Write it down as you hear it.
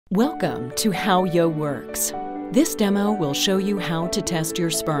Welcome to How Yo works. This demo will show you how to test your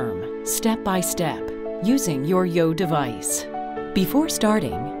sperm, step by step, using your Yo device. Before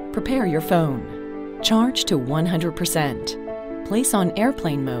starting, prepare your phone. Charge to 100%. Place on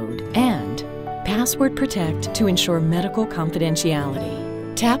airplane mode and password protect to ensure medical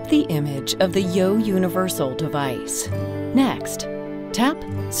confidentiality. Tap the image of the Yo Universal device. Next, tap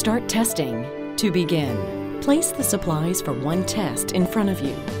Start Testing to begin. Place the supplies for one test in front of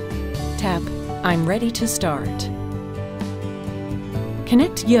you. Tap I'm ready to start.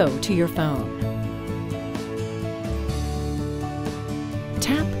 Connect Yo to your phone.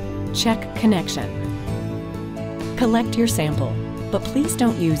 Tap Check Connection. Collect your sample, but please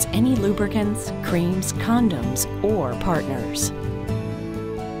don't use any lubricants, creams, condoms, or partners.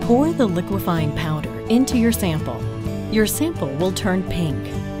 Pour the liquefying powder into your sample. Your sample will turn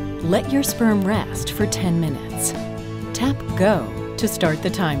pink. Let your sperm rest for 10 minutes. Tap Go to start the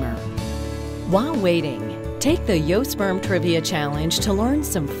timer. While waiting, take the Yo Sperm Trivia Challenge to learn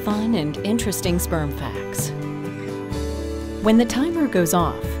some fun and interesting sperm facts. When the timer goes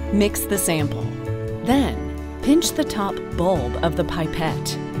off, mix the sample. Then, pinch the top bulb of the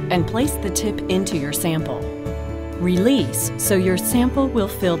pipette and place the tip into your sample. Release so your sample will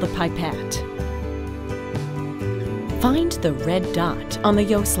fill the pipette. Find the red dot on the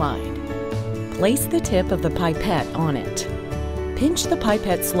Yo slide. Place the tip of the pipette on it. Pinch the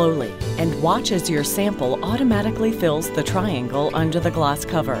pipette slowly and watch as your sample automatically fills the triangle under the gloss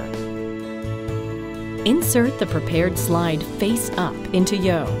cover. Insert the prepared slide face up into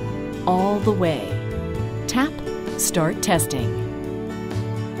Yo, all the way. Tap Start Testing.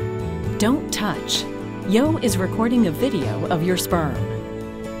 Don't touch. Yo is recording a video of your sperm.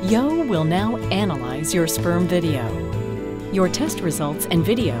 Yo will now analyze your sperm video. Your test results and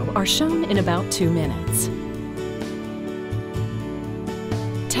video are shown in about 2 minutes.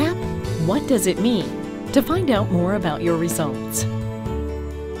 Tap What does it mean to find out more about your results.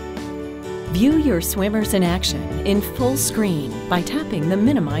 View your swimmers in action in full screen by tapping the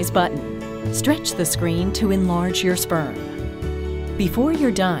Minimize button. Stretch the screen to enlarge your sperm. Before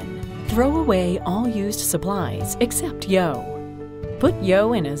you're done, throw away all used supplies except Yo. Put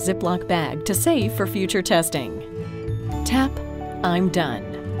Yo in a Ziploc bag to save for future testing. Tap I'm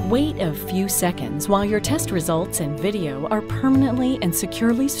done. Wait a few seconds while your test results and video are permanently and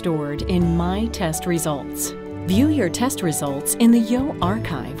securely stored in My Test Results. View your test results in the Yo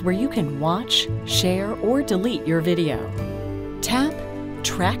archive where you can watch, share, or delete your video. Tap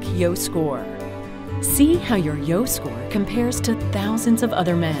Track Yo Score. See how your Yo score compares to thousands of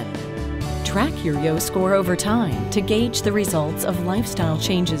other men. Track your Yo score over time to gauge the results of lifestyle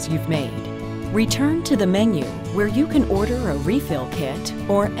changes you've made. Return to the menu where you can order a refill kit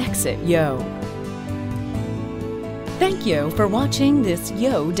or exit Yo. Thank you for watching this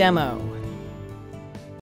Yo demo.